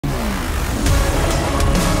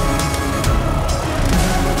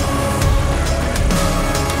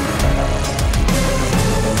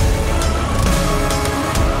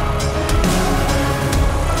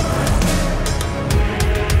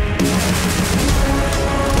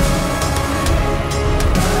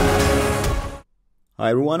Hi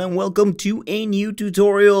everyone and welcome to a new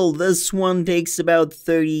tutorial. This one takes about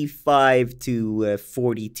 35 to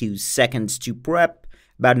 42 seconds to prep,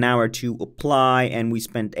 about an hour to apply, and we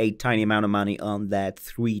spent a tiny amount of money on that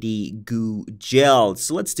 3D goo gel.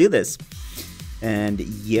 So let's do this. And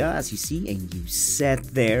yeah, as you see, a new set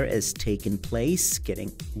there is taking place,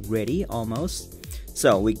 getting ready almost.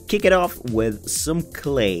 So we kick it off with some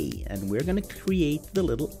clay, and we're gonna create the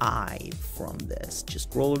little eye from this.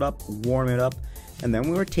 Just roll it up, warm it up, and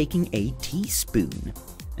then we're taking a teaspoon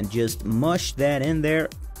and just mush that in there,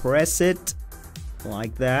 press it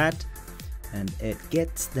like that, and it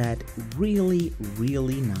gets that really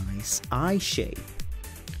nice eye shape.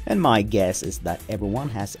 And my guess is that everyone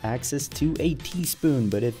has access to a teaspoon,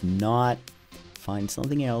 but if not, find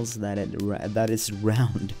something else that is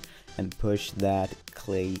round and push that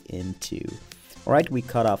clay into. Alright, we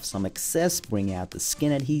cut off some excess, bring out the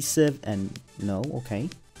skin adhesive, and no, okay.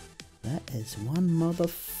 That is one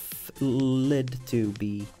lid to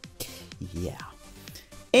be, yeah.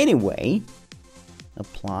 Anyway,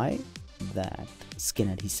 apply that skin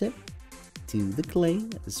adhesive to the clay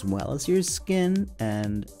as well as your skin,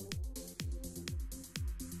 and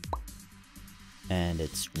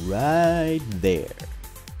it's right there.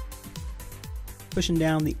 Pushing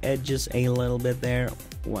down the edges a little bit there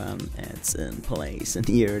when it's in place, and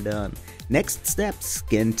you're done. Next step,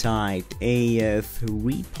 skin tight, a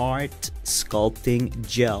 3-part sculpting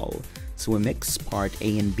gel. So we mix part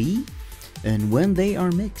A and B, and when they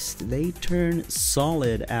are mixed, they turn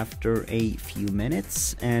solid after a few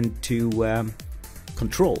minutes. And to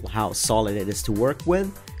control how solid it is to work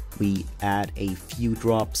with, we add a few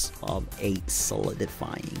drops of a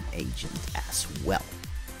solidifying agent as well.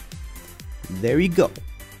 There you go.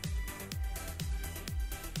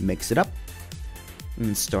 Mix it up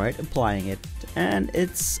and start applying it, and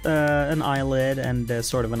it's an eyelid and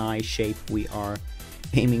sort of an eye shape we are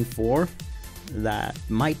aiming for. That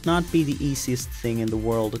might not be the easiest thing in the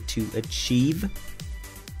world to achieve,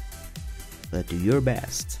 but do your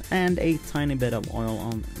best. And a tiny bit of oil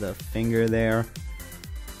on the finger there,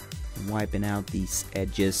 wiping out these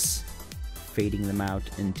edges, fading them out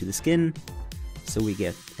into the skin, so we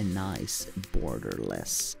get a nice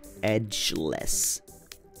borderless, edgeless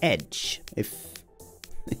edge, if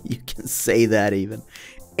you can say that even.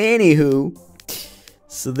 Anywho,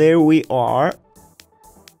 so there we are.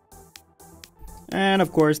 And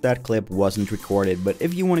of course that clip wasn't recorded, but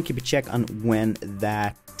if you want to keep a check on when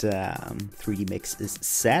that 3D mix is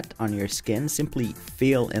set on your skin, simply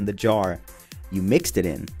feel in the jar you mixed it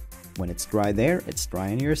in. When it's dry there, it's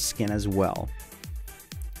dry on your skin as well.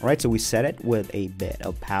 Alright, so we set it with a bit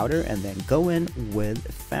of powder and then go in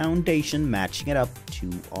with foundation, matching it up to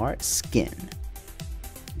our skin.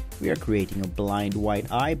 We are creating a blind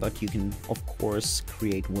white eye, but you can of course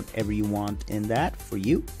create whatever you want in that for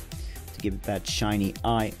you. To give it that shiny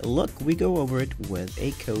eye look, we go over it with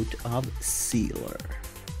a coat of sealer.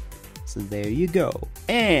 So there you go.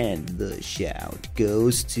 And the shout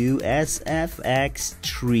goes to SFX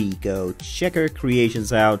Tree. Go check her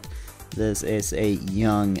creations out. This is a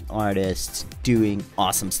young artist doing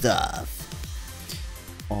awesome stuff.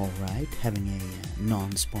 Alright, having a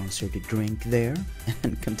non-sponsored drink there,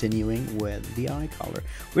 and continuing with the eye color.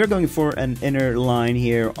 We're going for an inner line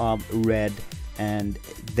here of red, and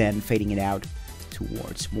then fading it out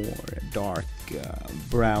towards more dark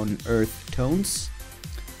brown earth tones.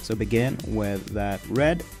 So begin with that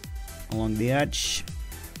red along the edge.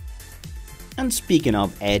 And speaking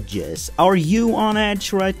of edges, are you on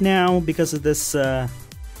edge right now because of this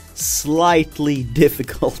slightly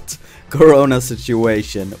difficult corona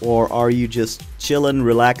situation? Or are you just chilling,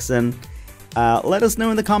 relaxing? Let us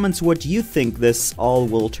know in the comments what you think this all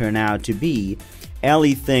will turn out to be.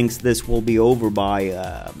 Ellie thinks this will be over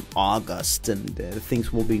by August, and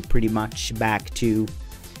things will be pretty much back to,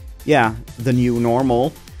 yeah, the new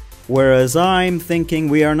normal. Whereas I'm thinking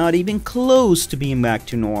we are not even close to being back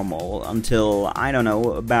to normal until, I don't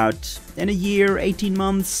know, about in a year, 18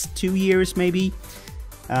 months, 2 years maybe.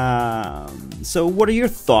 So what are your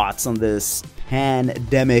thoughts on this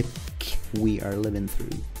pandemic we are living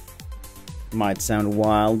through? Might sound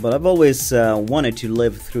wild, but I've always wanted to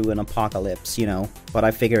live through an apocalypse, you know. But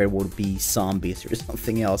I figure it would be zombies or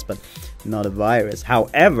something else, but not a virus.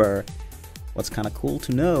 However, what's kind of cool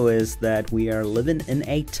to know is that we are living in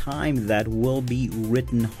a time that will be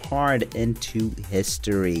written hard into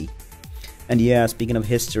history. And yeah, speaking of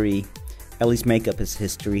history, Ellie's makeup is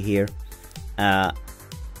history here.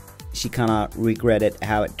 She kind of regretted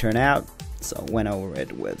how it turned out, so went over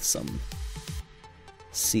it with some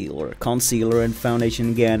concealer and foundation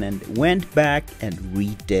again, and went back and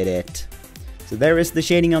redid it. So there is the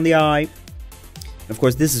shading on the eye. Of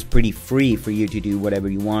course, this is pretty free for you to do whatever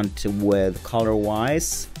you want with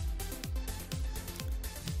color-wise.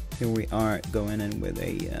 Here we are going in with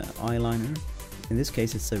a eyeliner. In this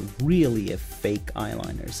case, it's really a fake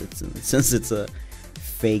eyeliner, since it's a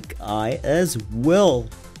fake eye as well.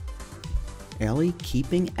 Ellie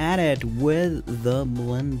keeping at it with the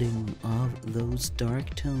blending of those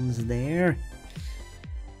dark tones there.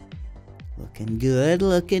 Looking good,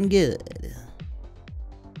 looking good.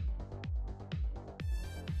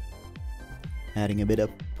 Adding a bit of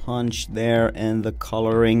punch there in the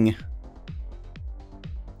coloring.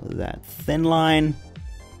 With that thin line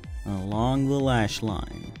along the lash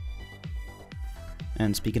line.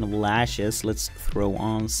 And speaking of lashes, let's throw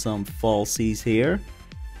on some falsies here.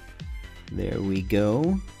 There we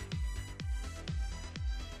go.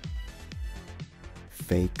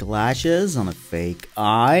 Fake lashes on a fake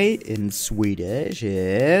eye in Swedish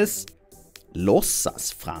is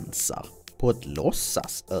låtsasfransar på ett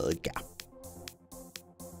låtsasöga.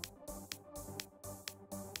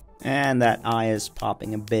 And that eye is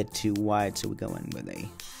popping a bit too wide, so we go in with a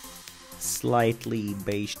slightly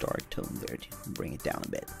beige dark tone there to bring it down a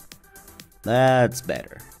bit. That's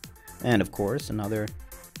better. And of course, another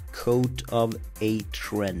coat of a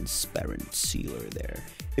transparent sealer there.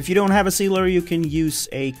 If you don't have a sealer, you can use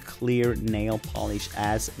a clear nail polish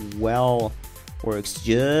as well. Works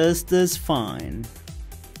just as fine.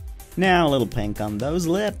 Now a little pink on those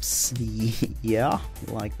lips. Yeah,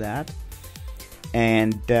 like that.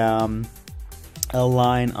 And a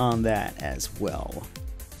line on that as well,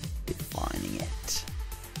 defining it,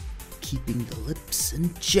 keeping the lips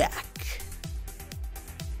in check.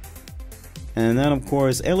 And then of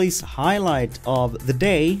course Ellie's highlight of the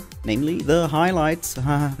day, namely the highlights.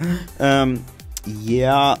 Yeah,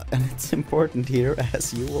 and it's important here,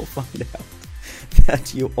 as you will find out,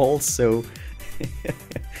 that you also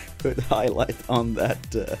put highlight on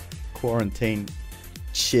that quarantine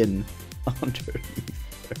chin underneath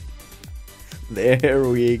there. There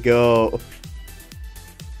we go.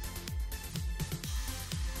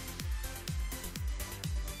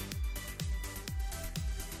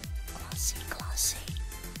 Classy, classy.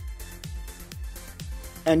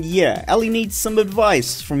 And yeah, Ellie needs some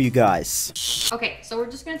advice from you guys. Okay, so we're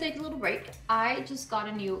just gonna take a little break. I just got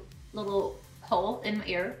a new little hole in my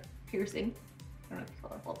ear piercing. I don't know if it's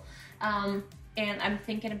colorful. And I'm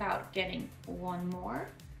thinking about getting one more.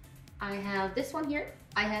 I have this one here,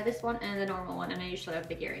 I have this one and the normal one, and I usually have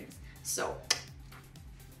big earrings. So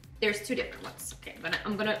there's two different ones. Okay,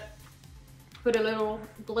 I'm gonna put a little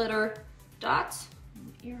glitter dot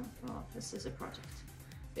here. Oh, this is a project.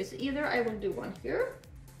 It's either I will do one here.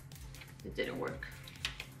 It didn't work.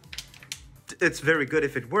 It's very good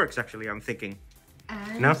if it works, actually, I'm thinking.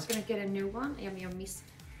 I'm No? just gonna get a new one. I missed.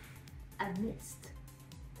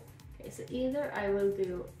 Okay, so either I will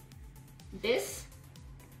do this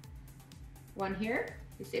one here.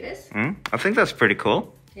 You see this? I think that's pretty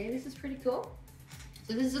cool. Okay, this is pretty cool.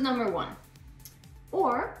 So this is number one.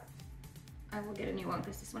 Or I will get a new one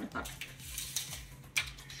because this one is not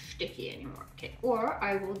sticky anymore. Okay, or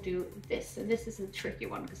I will do this. And this is a tricky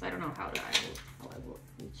one because I don't know how I will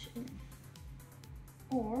reach in.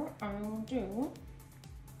 Or I will do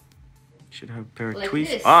Should have a pair of like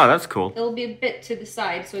tweezers. this. Ah, that's cool. It'll be a bit to the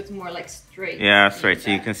side, so it's more like straight. Yeah, straight.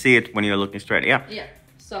 So you can see it when you're looking straight. Yeah. Yeah.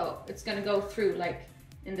 So it's gonna go through like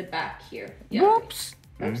in the back here. Yeah. Whoops.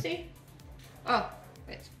 Oopsie. Oh,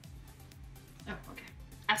 wait. Oh, okay.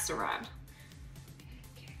 That's arrived.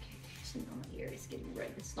 Okay. So now my ear is getting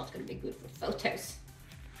red. It's not gonna be good for photos.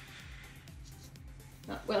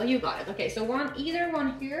 Well, you got it. Okay, so either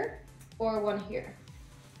one here or one here.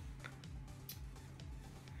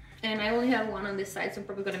 And I only have one on this side, so I'm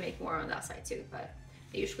probably gonna make more on that side too, but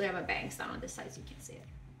I usually have my bangs down on this side so you can't see it.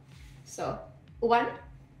 So, one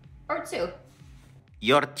or two?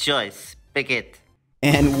 Your choice. Pick it.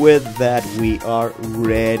 And with that, we are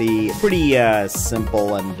ready. Pretty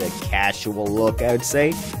simple and casual look, I would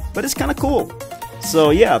say, but it's kind of cool.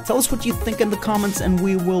 So yeah, tell us what you think in the comments, and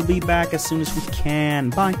we will be back as soon as we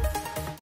can. Bye.